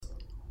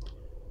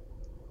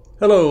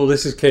Hello,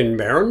 this is Ken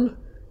Barron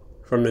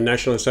from the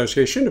National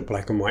Association of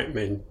Black and White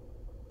Men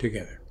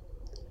Together.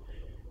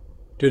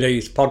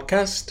 Today's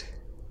podcast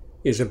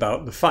is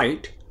about the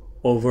fight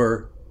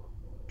over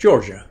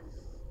Georgia.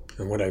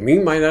 And what I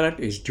mean by that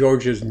is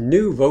Georgia's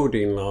new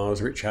voting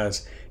laws, which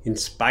has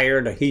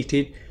inspired a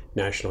heated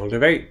national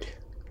debate.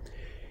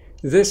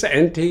 This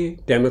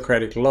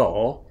anti-democratic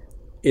law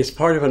is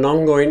part of an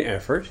ongoing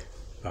effort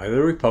by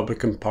the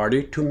Republican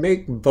Party to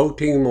make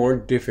voting more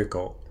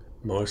difficult,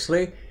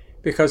 mostly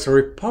because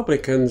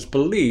Republicans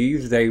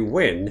believe they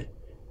win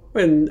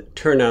when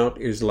turnout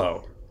is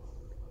low.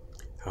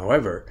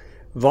 However,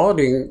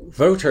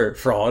 voter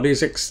fraud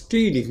is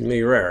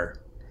exceedingly rare.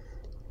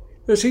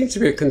 There seems to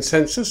be a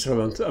consensus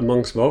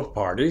amongst both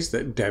parties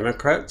that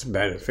Democrats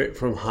benefit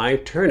from high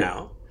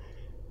turnout,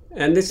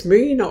 and this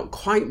may not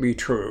quite be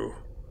true.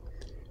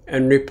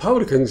 And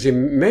Republicans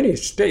in many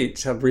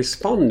states have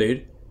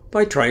responded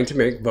by trying to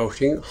make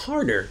voting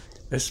harder,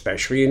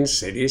 especially in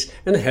cities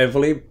and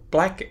heavily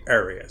black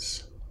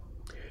areas.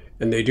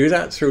 And they do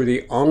that through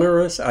the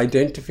onerous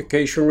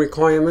identification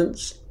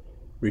requirements,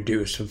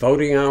 reduced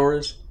voting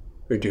hours,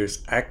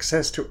 reduced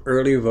access to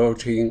early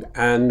voting,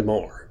 and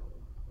more.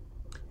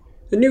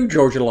 The new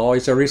Georgia law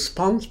is a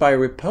response by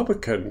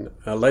Republican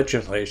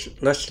legislators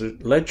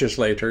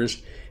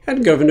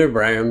and Governor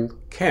Brian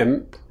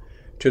Kemp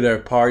to their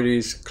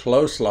party's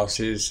close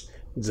losses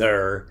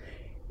there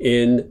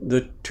in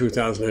the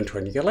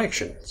 2020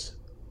 elections.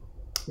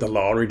 The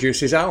law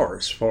reduces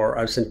hours for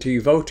absentee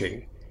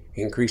voting,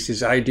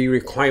 increases ID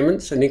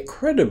requirements, and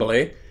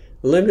incredibly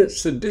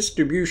limits the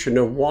distribution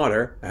of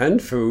water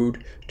and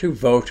food to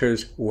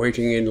voters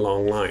waiting in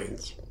long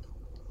lines.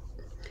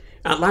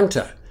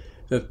 Atlanta,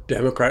 the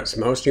Democrats'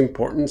 most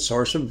important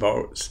source of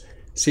votes,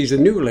 sees a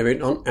new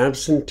limit on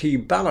absentee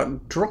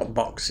ballot drop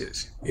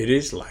boxes. It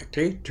is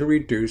likely to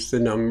reduce the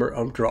number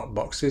of drop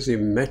boxes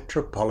in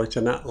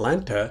metropolitan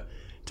Atlanta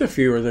to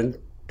fewer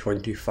than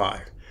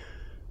 25.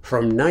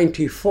 From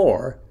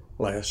 94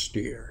 last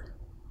year.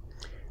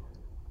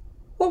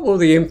 What will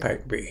the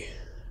impact be?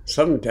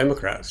 Some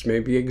Democrats may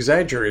be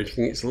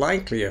exaggerating its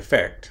likely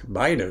effect.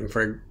 Biden,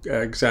 for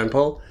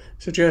example,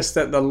 suggests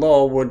that the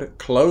law would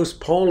close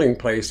polling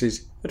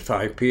places at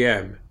 5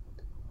 p.m.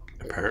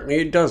 Apparently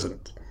it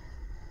doesn't.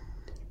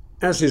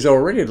 As is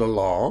already the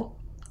law,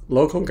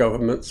 local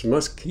governments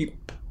must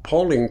keep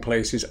polling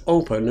places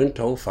open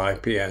until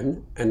 5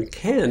 p.m. and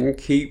can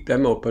keep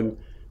them open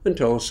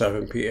until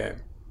 7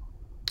 p.m.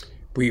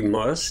 We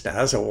must,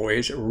 as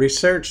always,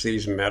 research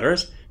these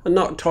matters and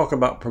not talk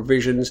about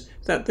provisions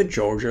that the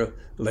Georgia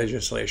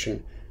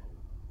legislation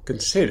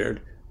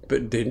considered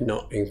but did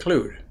not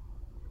include.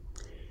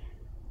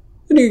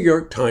 The New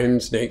York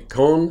Times' Nate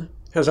Cohn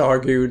has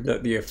argued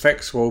that the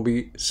effects will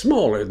be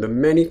smaller than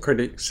many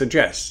critics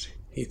suggest.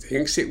 He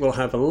thinks it will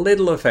have a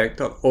little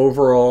effect on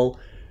overall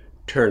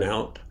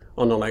turnout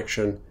on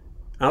election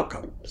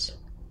outcomes.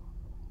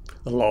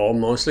 The law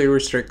mostly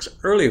restricts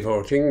early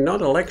voting,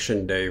 not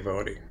election day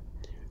voting.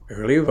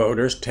 Early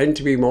voters tend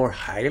to be more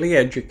highly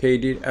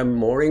educated and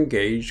more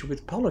engaged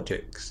with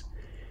politics.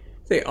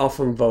 They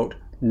often vote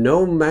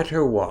no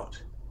matter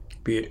what,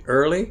 be it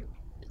early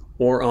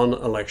or on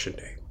election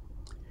day.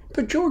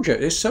 But Georgia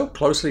is so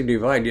closely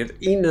divided,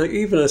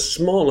 even a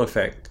small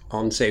effect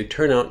on, say,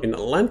 turnout in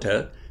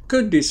Atlanta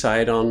could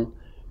decide on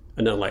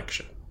an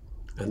election.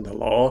 And the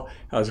law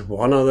has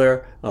one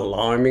other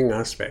alarming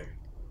aspect.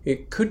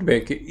 It could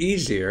make it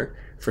easier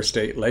for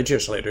state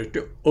legislators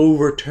to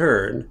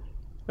overturn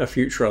a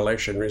future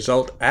election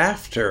result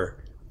after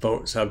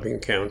votes have been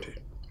counted.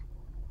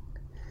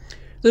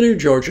 The new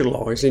Georgia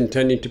law is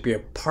intended to be a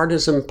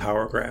partisan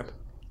power grab.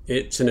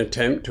 It's an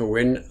attempt to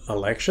win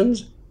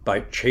elections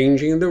by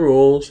changing the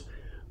rules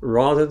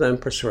rather than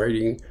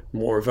persuading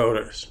more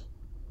voters.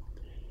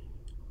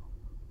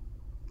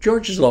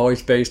 Georgia's law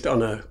is based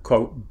on a,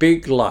 quote,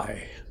 big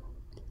lie,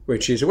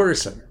 which is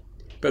worrisome,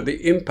 but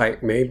the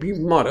impact may be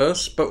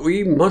modest, but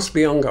we must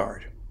be on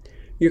guard.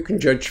 You can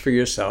judge for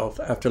yourself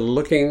after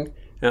looking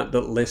at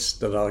the list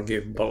that I'll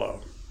give below.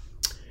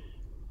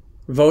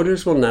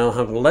 Voters will now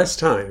have less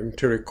time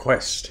to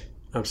request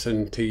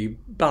absentee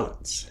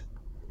ballots.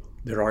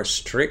 There are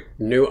strict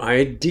new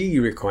ID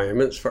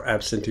requirements for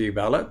absentee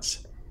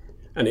ballots,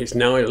 and it's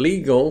now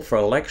illegal for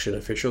election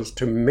officials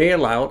to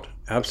mail out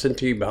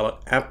absentee ballot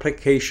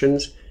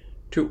applications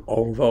to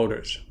all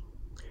voters.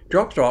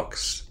 Drop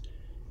boxes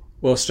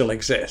will still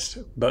exist,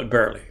 but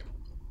barely.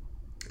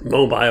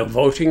 Mobile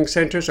voting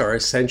centers are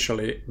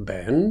essentially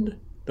banned.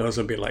 Those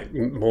will be like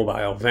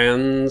mobile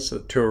vans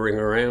touring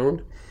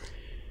around.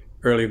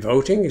 Early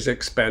voting is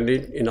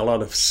expanded in a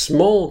lot of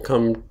small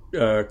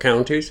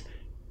counties,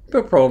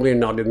 but probably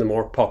not in the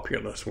more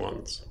populous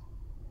ones.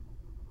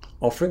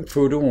 Offering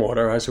food and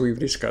water, as we've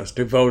discussed,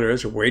 to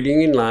voters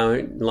waiting in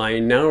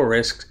line now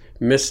risks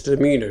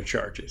misdemeanor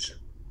charges.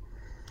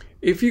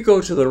 If you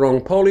go to the wrong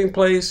polling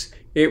place,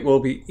 it will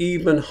be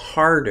even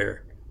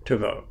harder to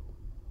vote.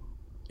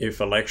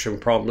 If election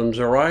problems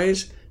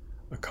arise,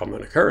 a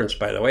common occurrence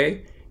by the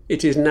way,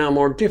 it is now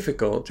more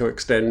difficult to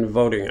extend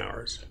voting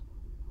hours.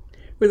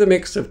 With a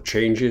mix of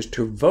changes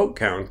to vote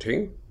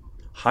counting,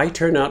 high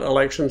turnout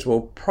elections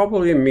will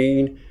probably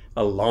mean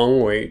a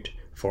long wait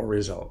for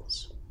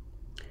results.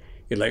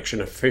 Election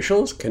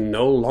officials can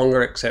no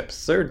longer accept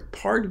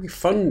third-party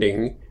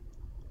funding,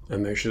 a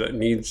measure that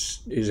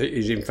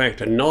is in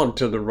fact a nod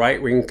to the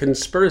right-wing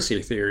conspiracy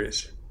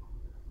theories.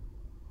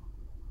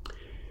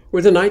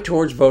 With an eye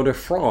towards voter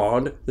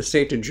fraud, the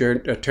State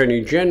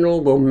Attorney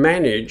General will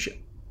manage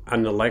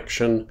an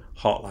election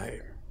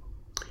hotline.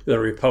 The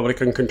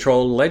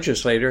Republican-controlled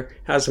legislature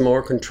has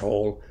more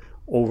control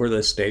over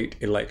the state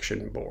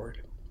election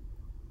board.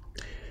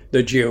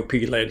 The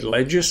GOP-led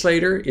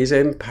legislature is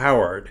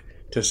empowered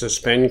to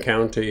suspend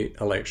county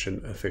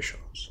election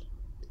officials.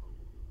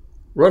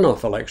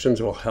 Runoff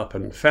elections will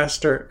happen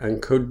faster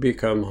and could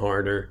become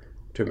harder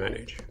to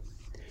manage.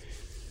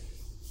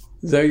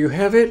 There you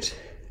have it.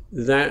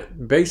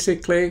 That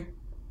basically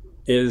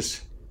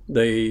is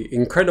the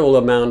incredible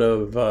amount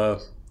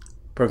of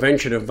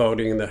prevention of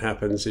voting that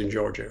happens in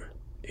Georgia.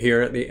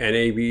 Here at the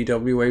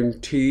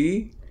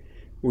NABWMT,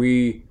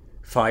 we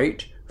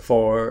fight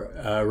for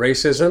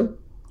racism,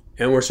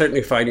 and we're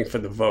certainly fighting for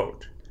the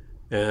vote.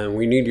 And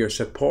we need your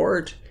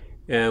support,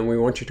 and we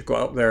want you to go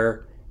out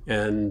there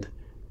and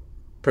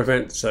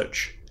prevent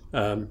such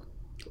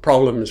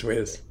problems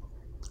with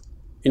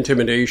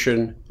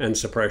intimidation and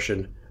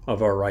suppression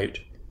of our right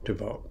to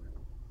vote.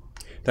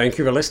 Thank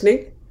you for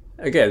listening.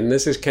 Again,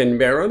 this is Ken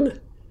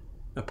Barron,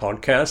 a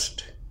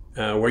podcast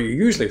where you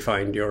usually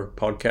find your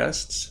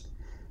podcasts.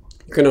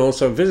 You can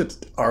also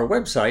visit our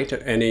website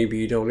at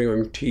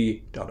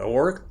nabwmt.org.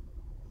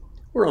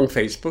 We're on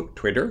Facebook,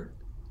 Twitter.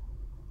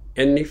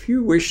 And if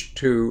you wish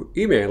to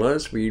email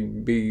us,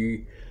 we'd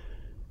be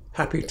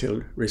happy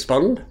to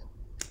respond.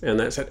 And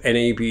that's at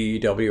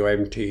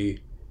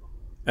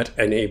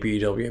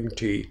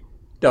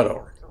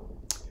nabwmt@nabwmt.org.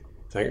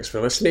 Thanks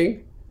for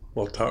listening.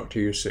 We'll talk to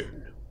you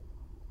soon.